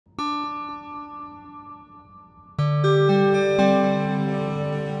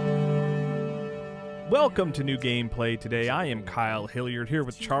Welcome to New Gameplay Today. I am Kyle Hilliard here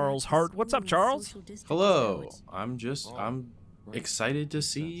with Charles Hart. What's up, Charles? Hello. I'm excited to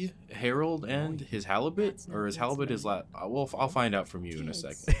see Harold and his halibut, or his halibut is well, I'll find out from you in a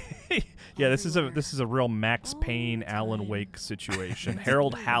second. Yeah, this is a real Max Payne, Alan Wake situation.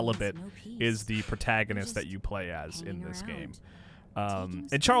 Harold Halibut is the protagonist that you play as in this game.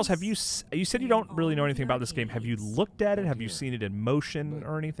 And Charles, you said you don't really know anything about this game. Have you looked at it? Have you seen it in motion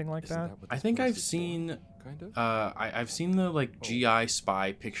or anything like that? I think I've seen I've seen the like GI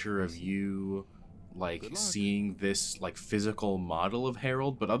Spy picture of you like seeing this like physical model of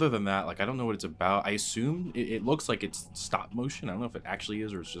Harold, but other than that, like I don't know what it's about. I assume it looks like it's stop motion. I don't know if it actually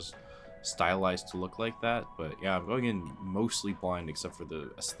is or it's just stylized to look like that, but yeah, I'm going in mostly blind except for the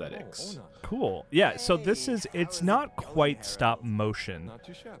aesthetics. Cool. Yeah, so it's not quite stop motion.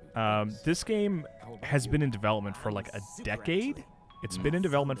 This game has been in development for like a decade. It's been in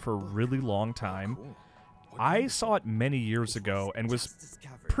development for a really long time. I saw it many years ago and was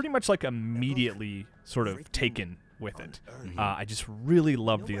pretty much like immediately sort of taken with it. I just really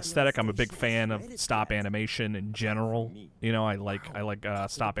love the aesthetic. I'm a big fan of stop animation in general. You know, I like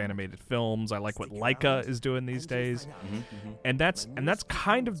stop animated films. I like what Leica is doing these days, and that's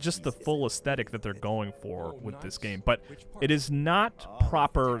kind of just the full aesthetic that they're going for with this game. But it is not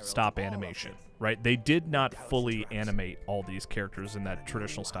proper stop animation, right? They did not fully animate all these characters in that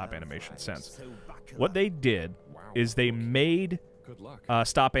traditional stop animation sense. What they did is they made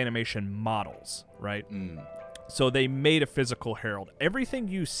stop animation models, right? So they made a physical Harold. Everything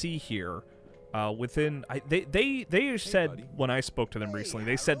you see here, they said when I spoke to them recently,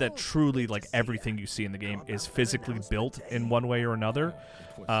 they said that truly like everything you see in the game is physically built in one way or another.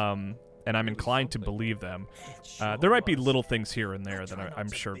 And I'm inclined to believe them. There might be little things here and there that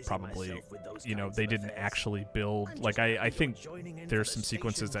I'm sure probably, you know, they didn't actually build. Like, I think there's some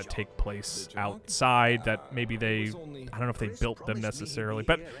sequences that take place outside that maybe I don't know if they built them necessarily,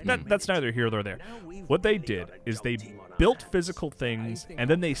 but that's neither here nor there. What they did is they built physical things, and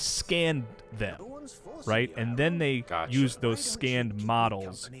then they scanned them, right? And then they used those scanned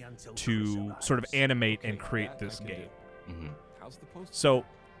models to sort of animate and create this game. So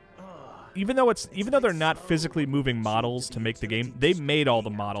even though they're not physically moving models to make the game, they made all the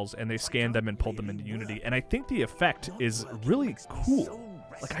models and they scanned them and pulled them into Unity. And I think the effect is really cool.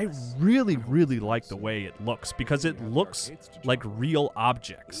 Like, I really, really like the way it looks because it looks like real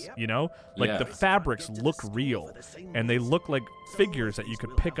objects, you know? Like, the fabrics look real and they look like figures that you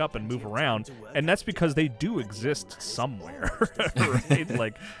could pick up and move around. And that's because they do exist somewhere, right?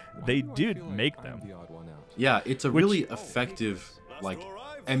 Like, they did make them. Yeah, it's a really effective, like,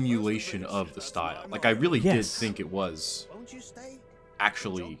 emulation of the style. Like, I really did think it was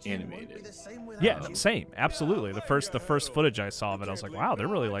actually animated. Yeah, same, absolutely. The first footage I saw of it, I was like, wow, they're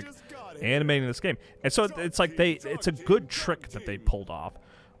really like animating this game. And so it's like it's a good trick that they pulled off.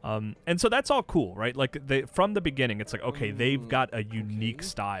 And so that's all cool, right? Like, from the beginning, it's like, okay, they've got a unique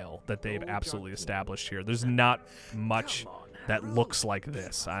style that they've absolutely established here. There's not much that looks like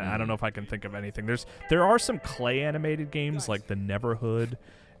this. I don't know if I can think of anything. There are some clay animated games like the Neverhood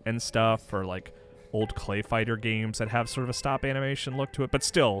and stuff, or like old Clay Fighter games that have sort of a stop animation look to it. But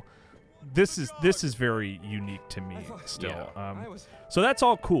still, this is very unique to me still. So that's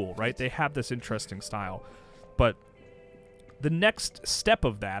all cool, right? They have this interesting style. But the next step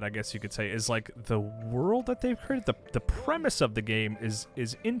of that, I guess you could say, is like the world that they've created. The premise of the game is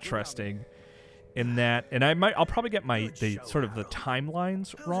interesting in that, and I'll probably get the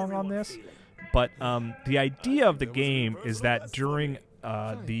timelines wrong on this, but the idea of the game is that during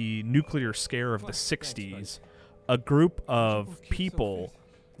the nuclear scare of the 60s, a group of people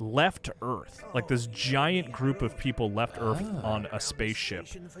left Earth. Like, this giant group of people left Earth on a spaceship,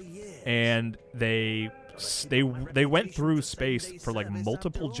 and they went through space for like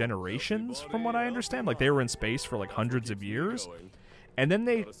multiple generations, from what I understand. Like, they were in space for like hundreds of years. And then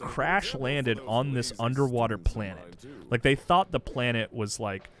they crash landed on this underwater planet. Like, they thought the planet was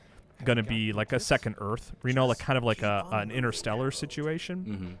like gonna be like a second Earth, you know, like kind of like an Interstellar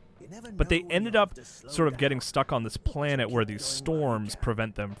situation. But they ended up sort of getting stuck on this planet where these storms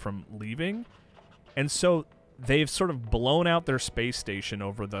prevent them from leaving. And so they've sort of blown out their space station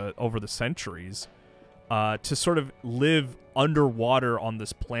over the centuries to sort of live underwater on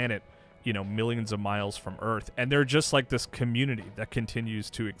this planet, you know, millions of miles from Earth. And they're just like this community that continues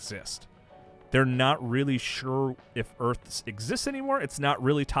to exist. They're not really sure if Earth exists anymore. It's not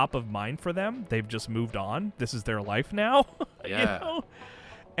really top of mind for them. They've just moved on. This is their life now. Yeah. You know?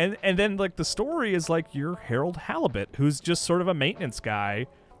 And then, like, the story is like you're Harold Halibut, who's just sort of a maintenance guy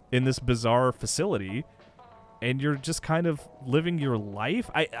in this bizarre facility. and you're just kind of living your life.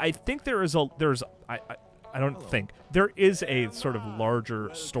 I think there is I don't think there is a sort of larger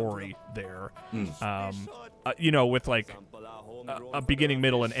story there, you know, with like a beginning,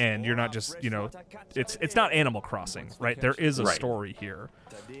 middle, and end. You're not just, you know, it's not Animal Crossing, right? There is a story here,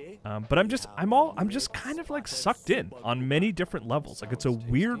 but I'm just kind of like sucked in on many different levels. Like, it's a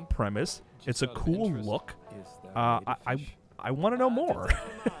weird premise, it's a cool look. I want to know more.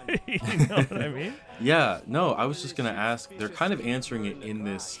 You know what I mean? Yeah, no, I was just gonna ask. They're kind of answering it in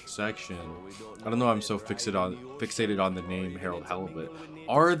this section. I don't know. I'm so fixated on the name Harold Halibut.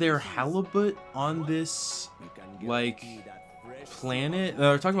 Are there halibut on this like planet?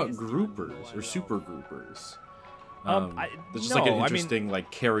 They're talking about groupers or super groupers. There's just like an interesting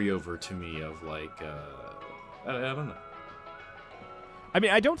like carryover to me of like I don't know. I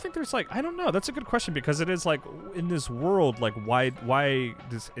mean, I don't think there's like, I don't know. That's a good question, because it is like, in this world, like, why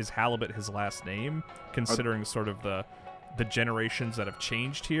is Halibut his last name, considering sort of the generations that have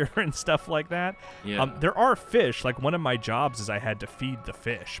changed here and stuff like that. Yeah. There are fish. Like, one of my jobs is I had to feed the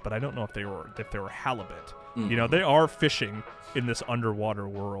fish, but I don't know if they were halibut. You know, they are fishing in this underwater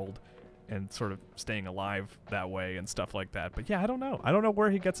world and sort of staying alive that way and stuff like that. But yeah, I don't know. I don't know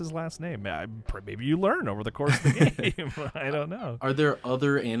where he gets his last name. Maybe you learn over the course of the game. I don't know. Are there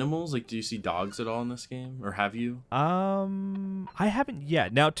other animals? Like, do you see dogs at all in this game, or have you? I haven't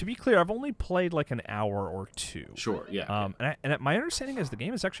yet. Now, to be clear, I've only played like an hour or two. Sure. Yeah. And my understanding is the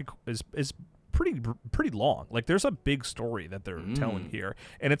game is actually is pretty long. Like, there's a big story that they're telling here,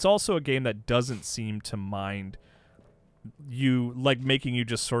 and it's also a game that doesn't seem to mind you, like, making you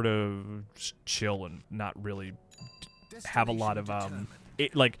just sort of chill and not really have a lot of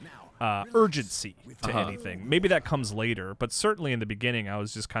urgency to anything. Maybe that comes later, but certainly in the beginning I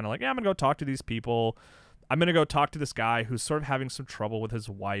was just kind of like, yeah, I'm gonna go talk to these people. I'm gonna go talk to this guy who's sort of having some trouble with his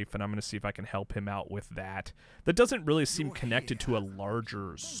wife, and I'm gonna see if I can help him out with that. That doesn't really seem connected to a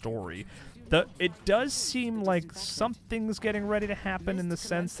larger story. It does seem like something's getting ready to happen, in the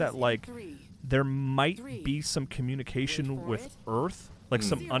sense that, like, there might be some communication with Earth, like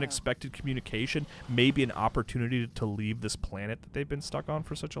some unexpected communication, maybe an opportunity to leave this planet that they've been stuck on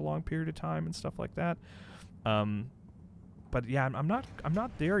for such a long period of time and stuff like that. But yeah, I'm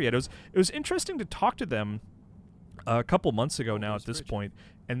not there yet. It was interesting to talk to them a couple months ago now at this point,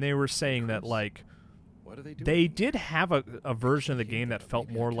 and they were saying that, like, they did have a version of the game that felt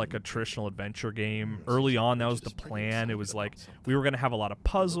more like a traditional adventure game. Early on, that was the plan. It was like, we were going to have a lot of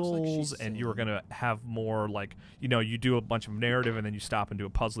puzzles, and you were going to have more, like, you know, you do a bunch of narrative, and then you stop and do a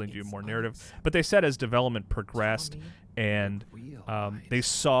puzzle and do more narrative. But they said as development progressed, and they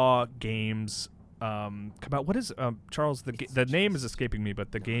saw games come out. What is, Charles, the name is escaping me,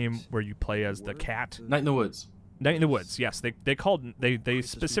 but the game where you play as the cat? Night in the Woods. Night in the Woods, yes. They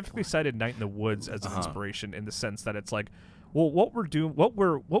specifically cited Night in the Woods as an inspiration, in the sense that it's like, well, what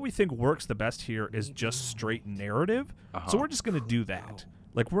we think works the best here is just straight narrative. So we're just gonna do that.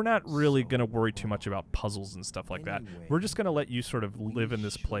 Like, we're not really gonna worry too much about puzzles and stuff like that. We're just gonna let you sort of live in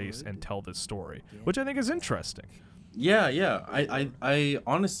this place and tell this story, which I think is interesting. Yeah. I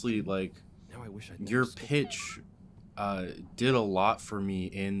honestly, like, your pitch did a lot for me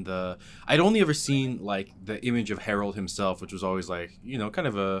in the... I'd only ever seen, like, the image of Harold himself, which was always, like, you know, kind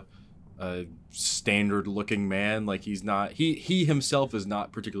of a standard looking man. Like, he's not... He himself is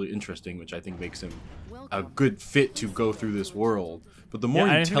not particularly interesting, which I think makes him a good fit to go through this world. But the more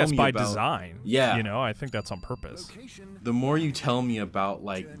you tell me about... by design. Yeah. You know, I think that's on purpose. The more you tell me about,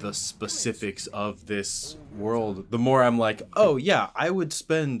 like, the specifics of this world, the more I'm like, oh, yeah, I would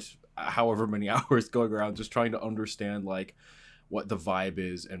spend however many hours going around just trying to understand, like, what the vibe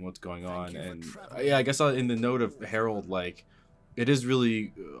is and what's going on. And yeah, I guess in the note of Harold, like, it is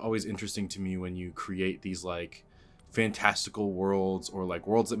really always interesting to me when you create these, like, fantastical worlds, or like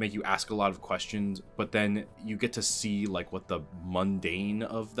worlds that make you ask a lot of questions, but then you get to see, like, what the mundane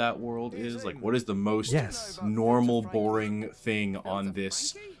of that world is. Like, what is the most normal, boring thing on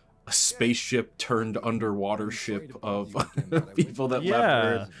this spaceship turned underwater ship of people that left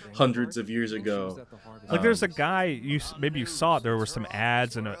Earth hundreds of years ago. Like, there's a guy, maybe you saw it, there were some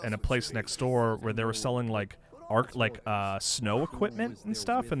ads in a place next door where they were selling, like, snow equipment and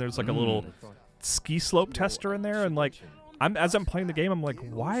stuff, and there's, like, a little ski slope tester in there, and, like, as I'm playing the game, I'm like,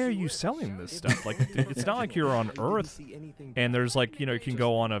 why are you selling this stuff? Like, it's not like you're on Earth and there's, like, you know, you can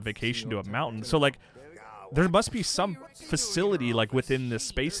go on a vacation to a mountain. So, like, there must be some facility, like, within this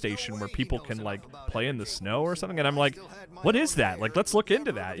space station where people can, like, play in the snow or something. And I'm like, what is that? Like, let's look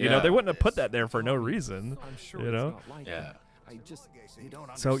into that. You know, they wouldn't have put that there for no reason, you know? Yeah.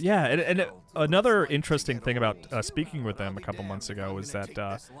 So yeah, and another interesting thing about speaking with them a couple months ago is that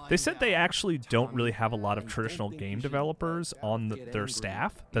they said they actually don't really have a lot of traditional game developers on their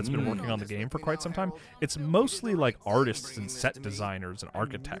staff that's been working on the game for quite some time. It's mostly like artists and set designers and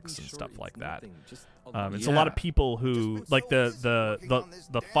architects and stuff like that. It's a lot of people who like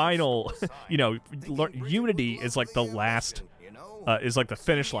the final, Unity is like the last, is like the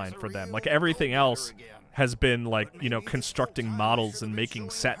finish line for them. Like everything else has been like, constructing models and making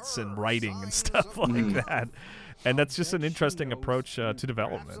sets and writing and stuff like that. And that's just an interesting approach to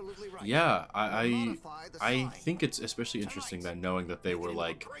development. Yeah, I think it's especially interesting that knowing that they were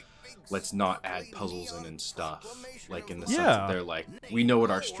like, let's not add puzzles in and stuff. Like in the sense that they're like, we know what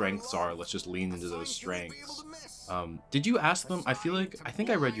our strengths are, let's just lean into those strengths. Did you ask them? I think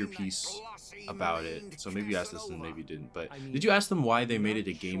I read your piece about it, so maybe you asked this and maybe you didn't, but did you ask them why they made it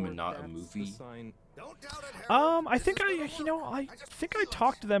a game and not a movie? I think I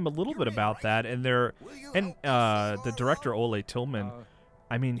talked to them a little bit about that, and the director Ole Tillman,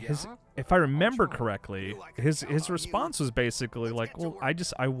 I mean, if I remember correctly, his response was basically like, well,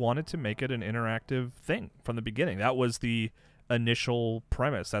 I wanted to make it an interactive thing from the beginning. That was the initial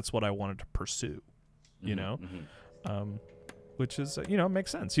premise. That's what I wanted to pursue, which is,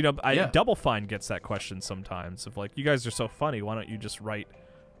 makes sense. Double Fine gets that question sometimes of like, you guys are so funny, why don't you just write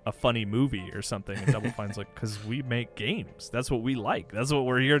a funny movie or something? And Double Fine's like, because we make games. That's what we like. That's what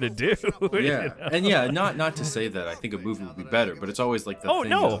we're here to do. Yeah, and not to say that I think a movie would be better, but it's always like the thing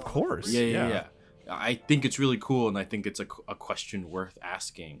no, of course. Yeah. I think it's really cool, and I think it's a question worth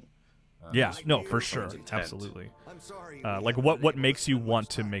asking. For sure, absolutely. Like what makes you want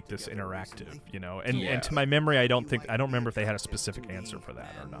to make this interactive, And to my memory, I don't remember if they had a specific answer for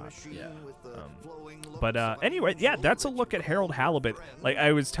that or not. But anyway, that's a look at Harold Halibut. Like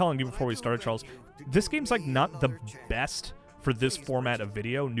I was telling you before we started, Charles, this game's like not the best for this format of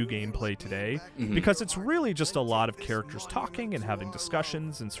video, new gameplay today, because it's really just a lot of characters talking and having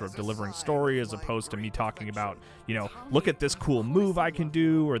discussions and sort of delivering story, as opposed to me talking about, look at this cool move I can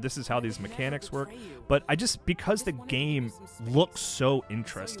do, or this is how these mechanics work. But because the game looks so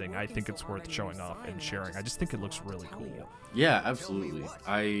interesting, I think it's worth showing off and sharing. I just think it looks really cool. Yeah, absolutely.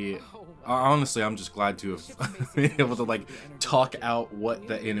 Honestly, I'm just glad to have been able to like talk out what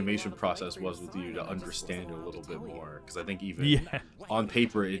the animation process was with you to understand it a little bit more, because I think even on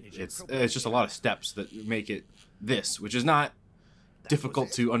paper it's just a lot of steps that make it this, which is not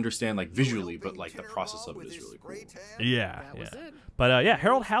difficult to understand like visually, but like the process of it is really cool. But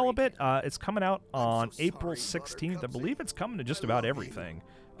Harold Halibut, it's coming out on April 16th. I believe it's coming to just about everything,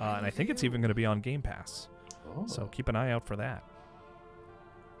 and I think it's even going to be on Game Pass. So keep an eye out for that.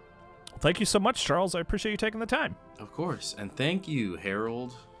 Well, thank you so much, Charles. I appreciate you taking the time. Of course. And thank you,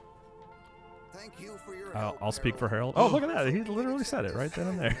 Harold. Thank you for your help, I'll speak for Harold. Oh, look at that. He literally said it right then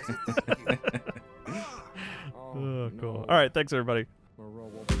and there. Oh, cool. All right. Thanks, everybody.